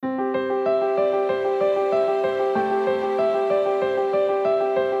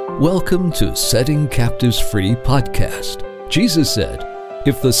Welcome to Setting Captives Free podcast. Jesus said,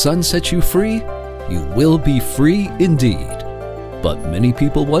 "If the Son sets you free, you will be free indeed." But many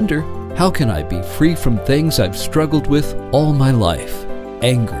people wonder, how can I be free from things I've struggled with all my life?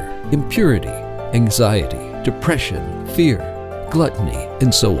 Anger, impurity, anxiety, depression, fear, gluttony,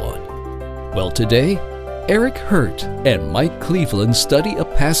 and so on. Well, today, Eric Hurt and Mike Cleveland study a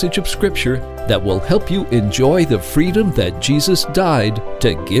passage of Scripture that will help you enjoy the freedom that Jesus died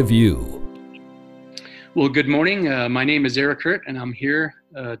to give you. Well, good morning. My name is Eric Hurt, and I'm here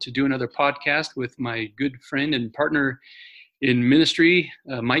to do another podcast with my good friend and partner in ministry,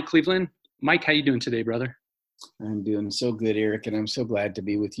 Mike Cleveland. Mike, how you doing today, brother? I'm doing so good, Eric, and I'm so glad to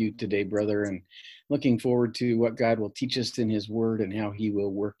be with you today, brother, and looking forward to what God will teach us in His Word and how He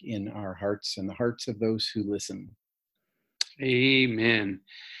will work in our hearts and the hearts of those who listen. Amen.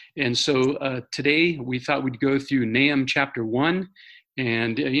 And so today we thought we'd go through Nahum chapter 1.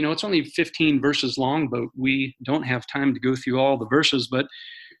 And, it's only 15 verses long, but we don't have time to go through all the verses. But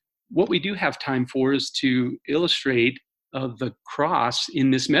what we do have time for is to illustrate the cross in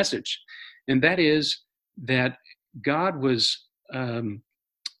this message. And that is that God was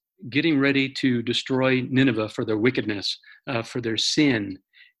getting ready to destroy Nineveh for their wickedness, for their sin.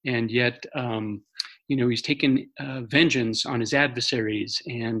 And yet, He's taken vengeance on his adversaries.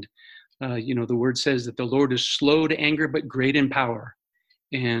 And, the word says that the Lord is slow to anger, but great in power.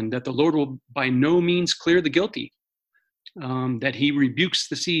 And that the Lord will by no means clear the guilty. That he rebukes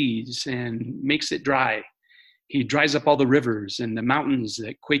the seas and makes it dry. He dries up all the rivers and the mountains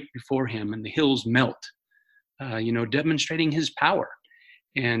that quake before him and the hills melt, demonstrating his power.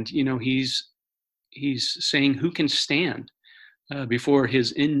 And, he's saying, who can stand before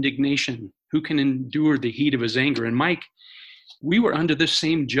his indignation? Who can endure the heat of his anger? And Mike, we were under the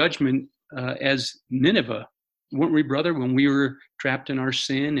same judgment as Nineveh, weren't we, brother, when we were trapped in our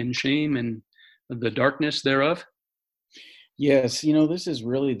sin and shame and the darkness thereof? Yes, this is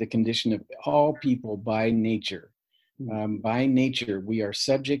really the condition of all people by nature. By nature, we are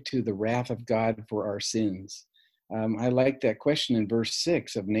subject to the wrath of God for our sins. I like that question in verse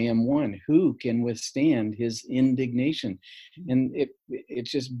 6 of Nahum 1. Who can withstand his indignation? And it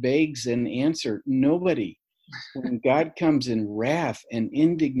just begs an answer. Nobody. When God comes in wrath and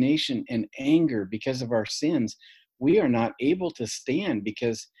indignation and anger because of our sins, we are not able to stand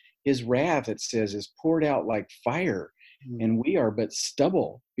because his wrath, it says, is poured out like fire. And we are but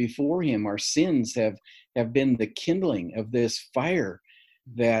stubble before him. Our sins have been the kindling of this fire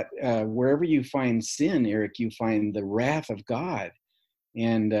that wherever you find sin, Eric, you find the wrath of God.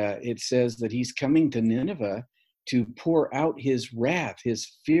 And it says that he's coming to Nineveh to pour out his wrath,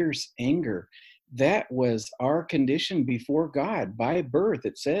 his fierce anger. That was our condition before God by birth.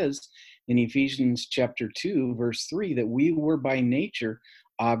 It says in Ephesians chapter 2, verse 3, that we were by nature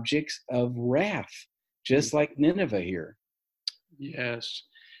objects of wrath, just like Nineveh here. Yes,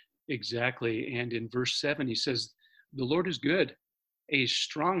 exactly. And in verse 7, he says, the Lord is good, a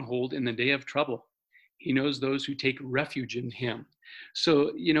stronghold in the day of trouble. He knows those who take refuge in him.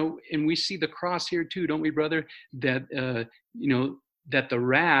 So, and we see the cross here too, don't we, brother? That, that the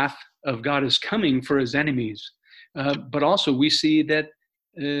wrath of God is coming for his enemies. But also we see that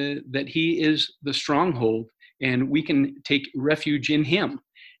he is the stronghold and we can take refuge in him.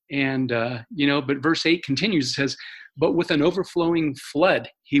 And, but verse 8 continues, it says, but with an overflowing flood,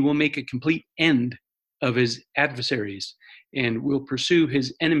 he will make a complete end of his adversaries and will pursue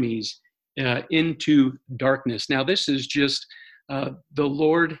his enemies into darkness. Now, this is just the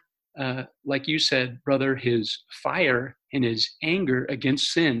Lord, like you said, brother, his fire and his anger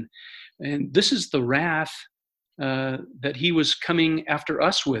against sin. And this is the wrath that he was coming after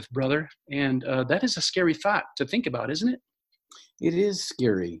us with, brother. And that is a scary thought to think about, isn't it? It is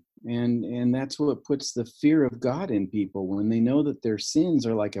scary. And that's what puts the fear of God in people when they know that their sins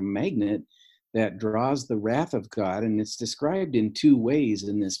are like a magnet that draws the wrath of God. And it's described in two ways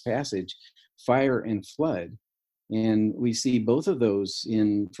in this passage, fire and flood. And we see both of those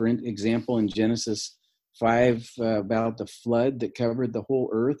for example, in Genesis 5 about the flood that covered the whole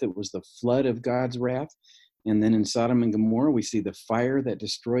earth. It was the flood of God's wrath. And then in Sodom and Gomorrah, we see the fire that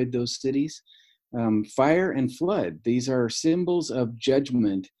destroyed those cities. Fire and flood, these are symbols of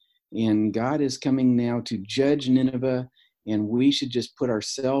judgment. And God is coming now to judge Nineveh. And we should just put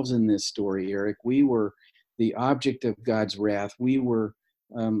ourselves in this story, Eric. We were the object of God's wrath. We were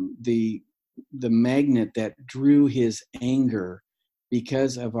the magnet that drew his anger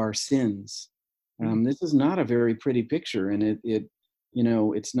because of our sins. This is not a very pretty picture, and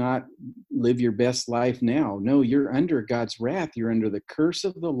it's not live your best life now. No, you're under God's wrath. You're under the curse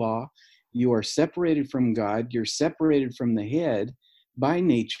of the law. You are separated from God. You're separated from the head. by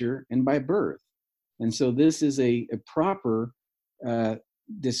nature and by birth. And so this is a proper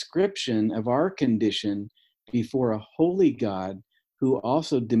description of our condition before a holy God who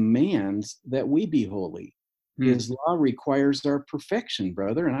also demands that we be holy. His law requires our perfection,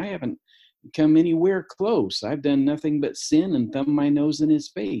 brother, and I haven't come anywhere close. I've done nothing but sin and thumb my nose in his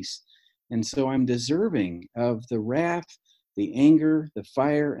face. And so I'm deserving of the wrath, the anger, the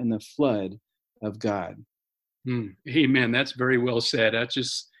fire, and the flood of God. Amen. That's very well said. That's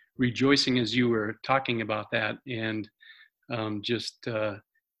just rejoicing as you were talking about that, and just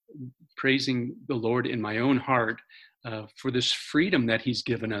praising the Lord in my own heart for this freedom that he's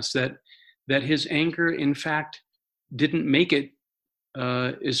given us, that his anger, in fact, didn't make it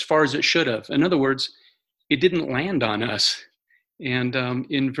as far as it should have. In other words, it didn't land on us. And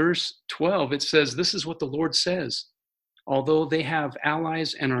in verse 12, it says, this is what the Lord says. Although they have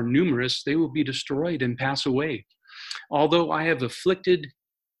allies and are numerous, they will be destroyed and pass away. Although I have afflicted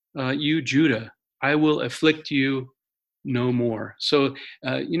you, Judah, I will afflict you no more. So,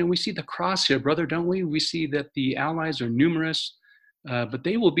 we see the cross here, brother, don't we? We see that the allies are numerous, but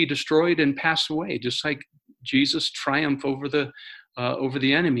they will be destroyed and pass away, just like Jesus triumphed over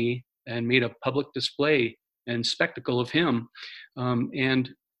the enemy and made a public display and spectacle of him, and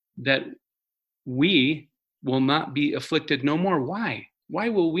that we will not be afflicted no more. Why? Why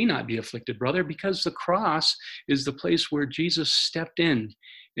will we not be afflicted, brother? Because the cross is the place where Jesus stepped in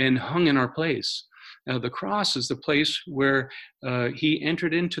and hung in our place. The cross is the place where he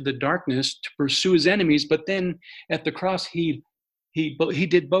entered into the darkness to pursue his enemies, but then at the cross he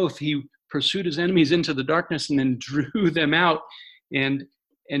did both. He pursued his enemies into the darkness and then drew them out, and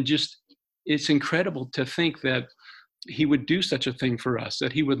just it's incredible to think that he would do such a thing for us,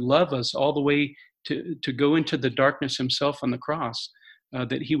 that he would love us all the way to go into the darkness himself on the cross,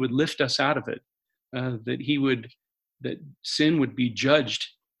 that he would lift us out of it, that sin would be judged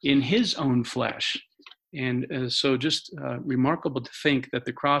in his own flesh. And so just remarkable to think that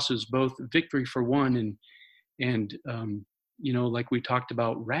the cross is both victory for one and like we talked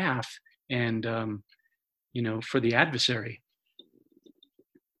about, wrath and for the adversary.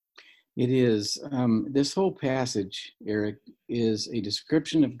 It is. This whole passage, Eric, is a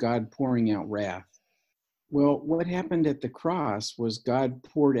description of God pouring out wrath. Well, what happened at the cross was God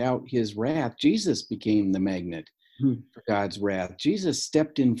poured out his wrath. Jesus became the magnet for God's wrath. Jesus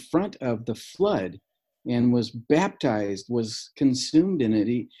stepped in front of the flood and was baptized, was consumed in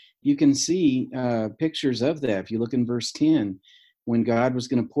it. You can see pictures of that. If you look in verse 10, when God was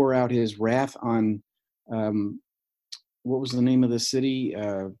going to pour out his wrath on, what was the name of the city?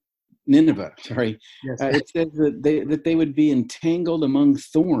 Nineveh, sorry. Yes. It says that they would be entangled among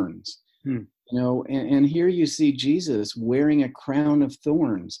thorns. And here you see Jesus wearing a crown of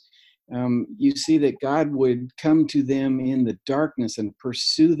thorns. You see that God would come to them in the darkness and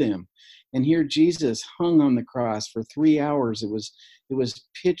pursue them. And here Jesus hung on the cross for 3 hours. It was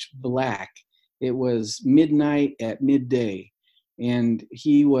pitch black. It was midnight at midday. And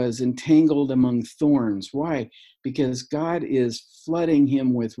he was entangled among thorns. Why? Because God is flooding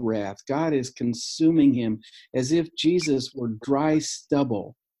him with wrath. God is consuming him as if Jesus were dry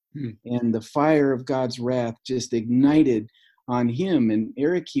stubble. And the fire of God's wrath just ignited on him. And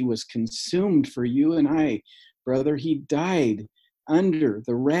Eric, he was consumed for you and I, brother. He died under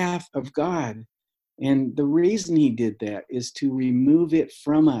the wrath of God. And the reason he did that is to remove it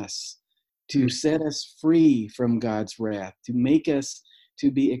from us, to set us free from God's wrath, to make us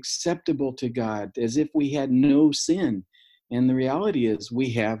to be acceptable to God as if we had no sin. And the reality is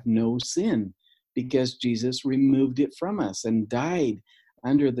we have no sin because Jesus removed it from us and died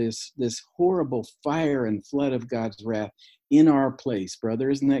under this horrible fire and flood of God's wrath in our place.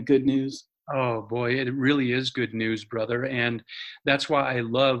 Brother, isn't that good news? Oh boy, it really is good news, brother. And that's why I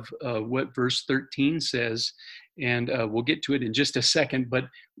love what verse 13 says. And we'll get to it in just a second, but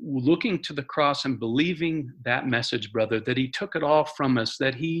looking to the cross and believing that message, brother, that he took it all from us,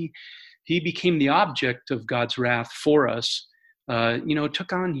 that he became the object of God's wrath for us,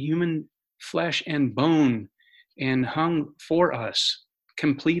 took on human flesh and bone and hung for us,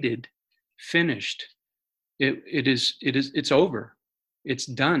 completed, finished. It's over. It's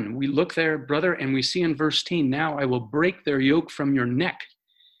done. We look there, brother, and we see in verse 10, now I will break their yoke from your neck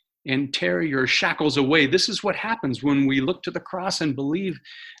and tear your shackles away. This is what happens when we look to the cross and believe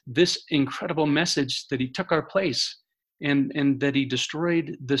this incredible message that he took our place and that he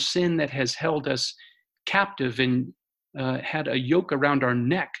destroyed the sin that has held us captive and had a yoke around our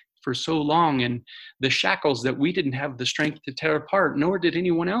neck for so long, and the shackles that we didn't have the strength to tear apart, nor did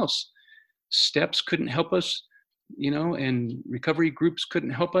anyone else. Steps couldn't help us, and recovery groups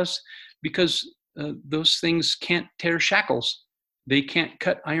couldn't help us because those things can't tear shackles. They can't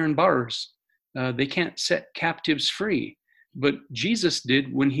cut iron bars. They can't set captives free. But Jesus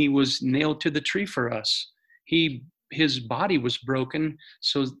did when he was nailed to the tree for us. His body was broken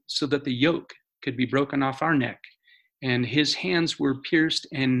so that the yoke could be broken off our neck. And his hands were pierced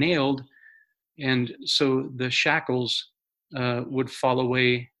and nailed, and so the shackles would fall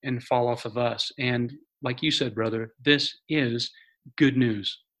away and fall off of us. And like you said, brother, this is good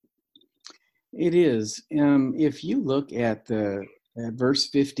news. It is. If you look at verse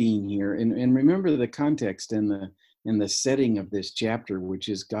 15 here, and remember the context and the setting of this chapter, which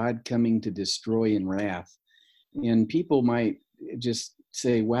is God coming to destroy in wrath. And people might just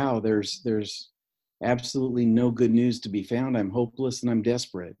say, wow, there's absolutely no good news to be found. I'm hopeless and I'm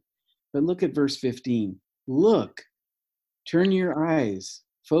desperate. But look at verse 15. Look, turn your eyes,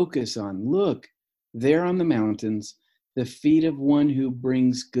 focus on, look, there on the mountains, the feet of one who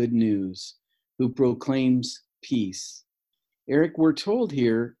brings good news, who proclaims peace. Eric, we're told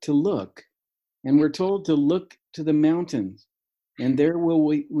here to look, and we're told to look to the mountains, and there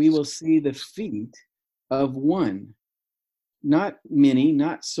we will see the feet of one. Not many,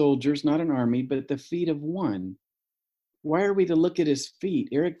 not soldiers, not an army, but the feet of one. Why are we to look at his feet?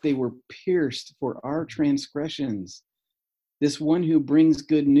 Eric, they were pierced for our transgressions. This one who brings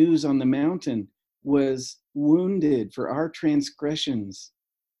good news on the mountain was wounded for our transgressions.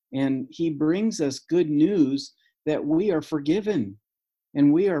 And he brings us good news that we are forgiven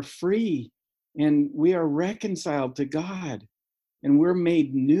and we are free and we are reconciled to God. And we're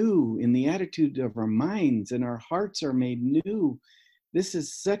made new in the attitude of our minds, and our hearts are made new. This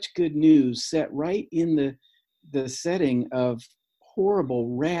is such good news set right in the setting of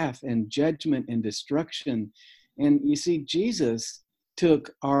horrible wrath and judgment and destruction. And you see, Jesus took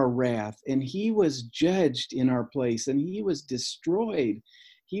our wrath, and he was judged in our place, and he was destroyed.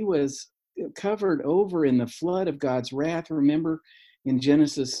 He was covered over in the flood of God's wrath. Remember in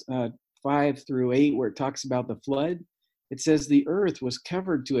Genesis 5-8, where it talks about the flood? It says the earth was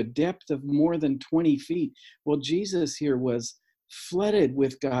covered to a depth of more than 20 feet. Well, Jesus here was flooded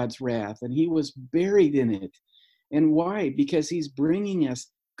with God's wrath, and he was buried in it. And why? Because he's bringing us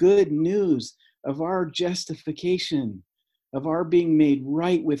good news of our justification, of our being made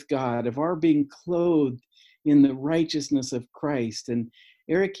right with God, of our being clothed in the righteousness of Christ. And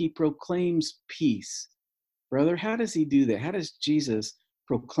Eric, he proclaims peace. Brother, how does he do that? How does Jesus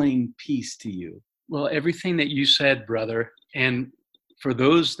proclaim peace to you? Well, everything that you said, brother, and for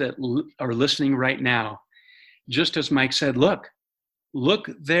those that are listening right now, just as Mike said, look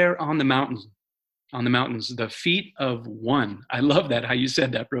there on the mountains, the feet of one. I love that, how you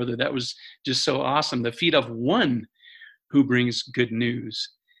said that, brother. That was just so awesome. The feet of one who brings good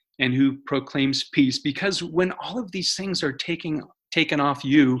news and who proclaims peace. Because when all of these things are taken off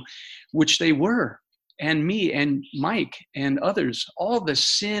you, which they were, and me and Mike and others, all the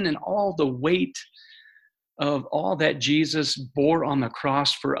sin and all the weight of all that Jesus bore on the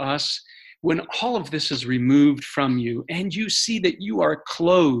cross for us, when all of this is removed from you and you see that you are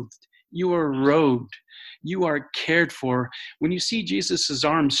clothed, you are robed, you are cared for, when you see Jesus's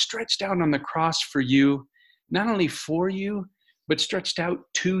arms stretched out on the cross for you, not only for you, but stretched out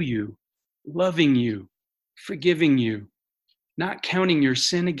to you, loving you, forgiving you, not counting your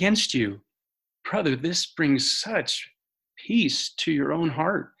sin against you. Brother, this brings such peace to your own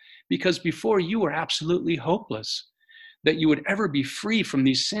heart, because before you were absolutely hopeless, that you would ever be free from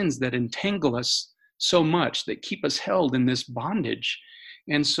these sins that entangle us so much, that keep us held in this bondage.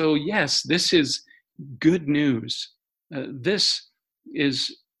 And so, yes, this is good news. This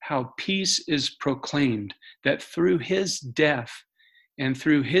is how peace is proclaimed, that through his death and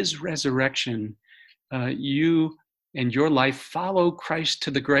through his resurrection, you and your life follow Christ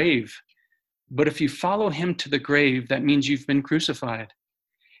to the grave. But if you follow him to the grave, that means you've been crucified.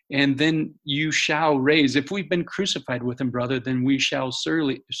 And then you shall raise. If we've been crucified with him, brother, then we shall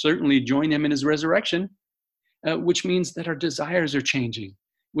certainly join him in his resurrection, which means that our desires are changing,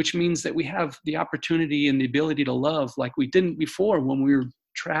 which means that we have the opportunity and the ability to love like we didn't before when we were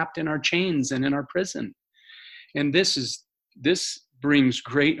trapped in our chains and in our prison. And this brings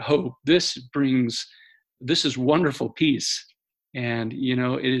great hope. This is wonderful peace. And,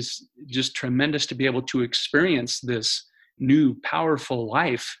 it is just tremendous to be able to experience this new, powerful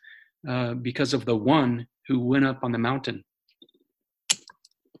life because of the one who went up on the mountain.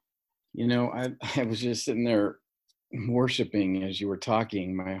 I was just sitting there worshiping as you were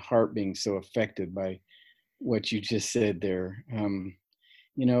talking, my heart being so affected by what you just said there.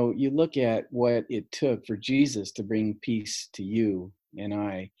 You look at what it took for Jesus to bring peace to you and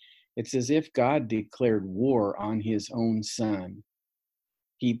I. It's as if God declared war on his own son.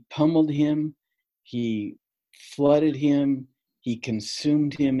 He pummeled him. He flooded him. He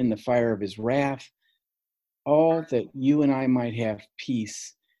consumed him in the fire of his wrath, all that you and I might have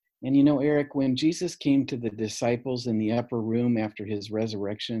peace. And you know, Eric, when Jesus came to the disciples in the upper room after his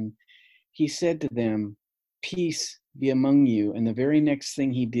resurrection, he said to them, "Peace be among you." And the very next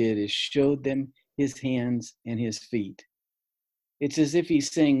thing he did is showed them his hands and his feet. It's as if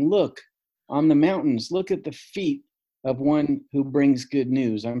he's saying, look on the mountains, look at the feet of one who brings good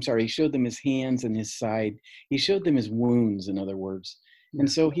news. I'm sorry, he showed them his hands and his side. He showed them his wounds, in other words.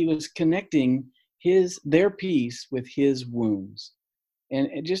 And so he was connecting their peace with his wounds.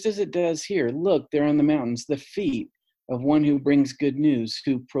 And just as it does here, look, there on the mountains, the feet of one who brings good news,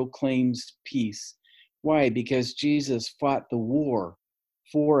 who proclaims peace. Why? Because Jesus fought the war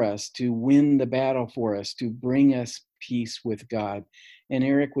for us, to win the battle for us, to bring us peace with God. And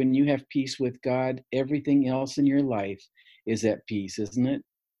Eric, when you have peace with God, everything else in your life is at peace, isn't it?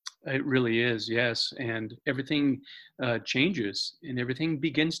 It really is, yes. And everything changes, and everything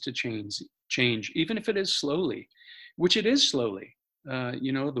begins to change, even if it is slowly, which it is slowly.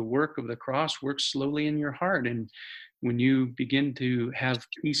 The work of the cross works slowly in your heart. And when you begin to have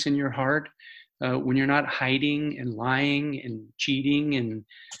peace in your heart, when you're not hiding and lying and cheating and,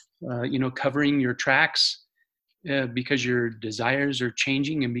 covering your tracks because your desires are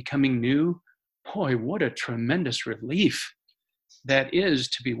changing and becoming new, boy, what a tremendous relief that is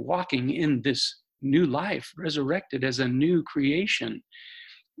to be walking in this new life, resurrected as a new creation.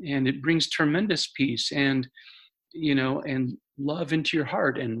 And it brings tremendous peace and love into your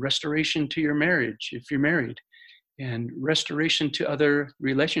heart, and restoration to your marriage if you're married, and restoration to other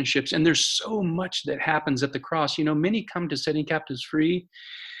relationships. And there's so much that happens at the cross. Many come to Setting Captives Free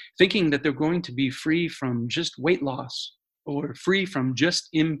thinking that they're going to be free from just weight loss, or free from just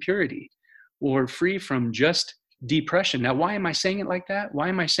impurity, or free from just depression. Now, why am I saying it like that? Why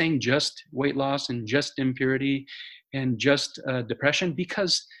am I saying just weight loss and just impurity and just depression?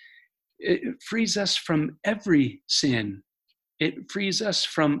 Because it frees us from every sin. It frees us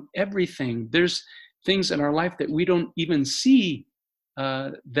from everything. There's things in our life that we don't even see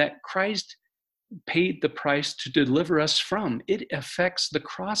that Christ paid the price to deliver us from. The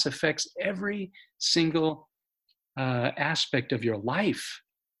cross affects every single aspect of your life,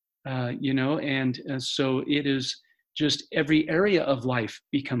 so it is just every area of life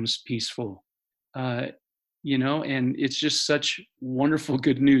becomes peaceful. And it's just such wonderful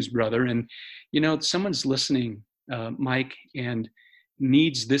good news, brother. And, someone's listening, Mike, and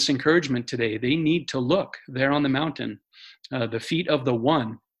needs this encouragement today. They need to look there on the mountain, the feet of the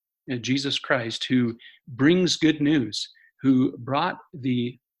one, Jesus Christ, who brings good news, who brought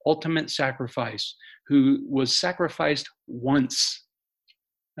the ultimate sacrifice, who was sacrificed once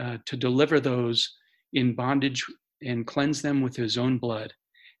to deliver those in bondage and cleanse them with his own blood.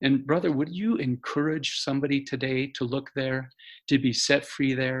 And brother, would you encourage somebody today to look there, to be set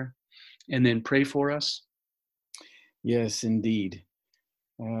free there, and then pray for us? Yes, indeed.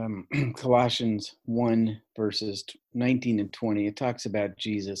 Colossians 1, verses 19 and 20, it talks about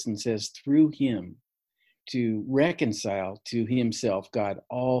Jesus and says, through him to reconcile to himself, God,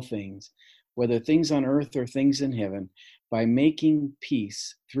 all things, whether things on earth or things in heaven, by making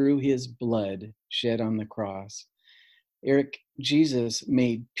peace through his blood shed on the cross. Eric, Jesus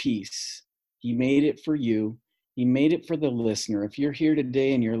made peace. He made it for you. He made it for the listener. If you're here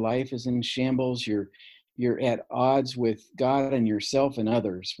today and your life is in shambles, you're at odds with God and yourself and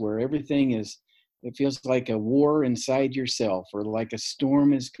others, where it feels like a war inside yourself, or like a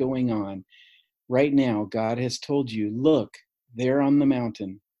storm is going on. Right now, God has told you, look, there on the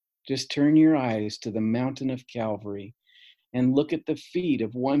mountain. Just turn your eyes to the mountain of Calvary and look at the feet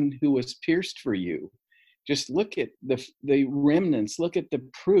of one who was pierced for you. Just look at the remnants. Look at the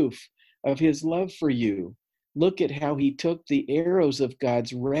proof of his love for you. Look at how he took the arrows of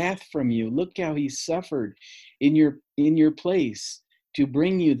God's wrath from you. Look how he suffered in your place to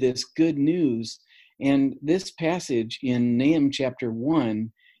bring you this good news. And this passage in Nahum chapter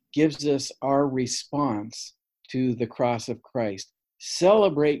 1 gives us our response to the cross of Christ.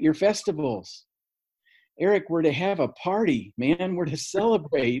 Celebrate your festivals. Eric, we're to have a party, man. We're to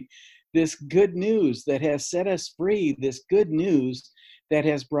celebrate this good news that has set us free, this good news that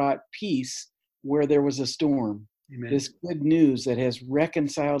has brought peace where there was a storm. Amen. This good news that has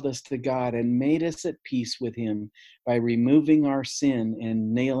reconciled us to God and made us at peace with him by removing our sin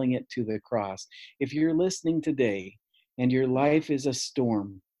and nailing it to the cross. If you're listening today and your life is a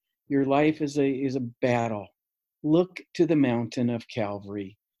storm, your life is a battle, look to the mountain of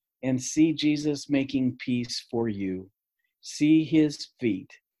Calvary and see Jesus making peace for you. See his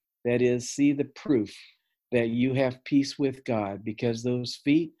feet. That is, see the proof that you have peace with God, because those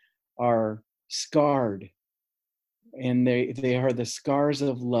feet are scarred And they are the scars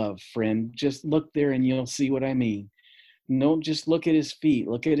of love, friend. Just look there and you'll see what I mean. Don't just look at his feet,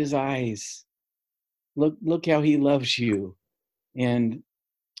 look at his eyes. Look how he loves you. And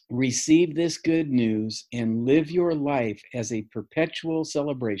receive this good news and live your life as a perpetual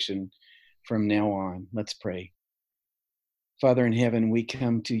celebration from now on. Let's pray. Father in heaven, we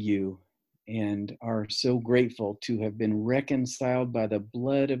come to you and are so grateful to have been reconciled by the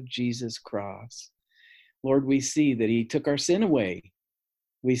blood of Jesus' cross. Lord, we see that he took our sin away.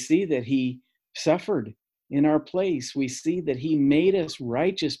 We see that he suffered in our place. We see that he made us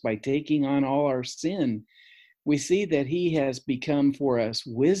righteous by taking on all our sin. We see that he has become for us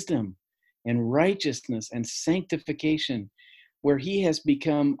wisdom and righteousness and sanctification, where he has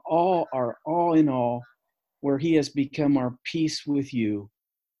become all in all, where he has become our peace with you.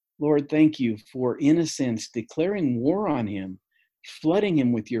 Lord, thank you for, in a sense, declaring war on him, flooding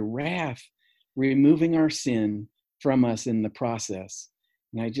him with your wrath, removing our sin from us in the process.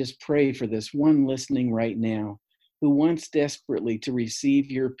 And I just pray for this one listening right now who wants desperately to receive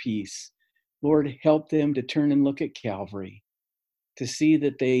your peace. Lord, help them to turn and look at Calvary, to see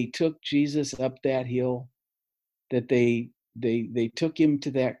that they took Jesus up that hill, that they took him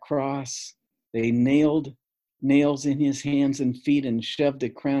to that cross. They nailed nails in his hands and feet and shoved a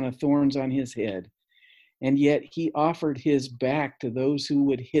crown of thorns on his head. And yet he offered his back to those who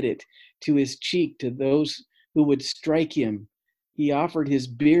would hit it, to his cheek, to those who would strike him. He offered his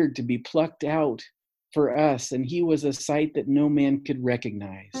beard to be plucked out for us, and he was a sight that no man could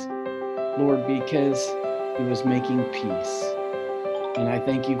recognize, Lord, because he was making peace. And I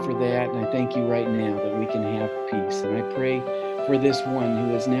thank you for that, and I thank you right now that we can have peace. And I pray for this one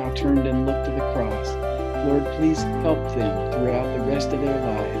who has now turned and looked to the cross. Lord, please help them throughout the rest of their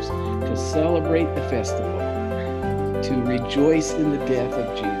lives to celebrate the festival, to rejoice in the death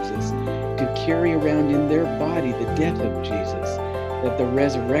of Jesus, to carry around in their body the death of Jesus, that the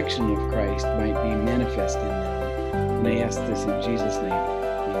resurrection of Christ might be manifest in them. And I ask this in Jesus' name.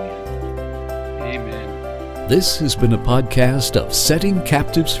 Amen. Amen. This has been a podcast of Setting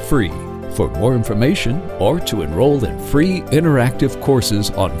Captives Free. For more information or to enroll in free interactive courses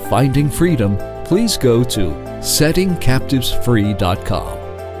on finding freedom, please go to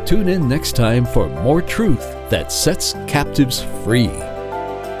settingcaptivesfree.com. Tune in next time for more truth that sets captives free.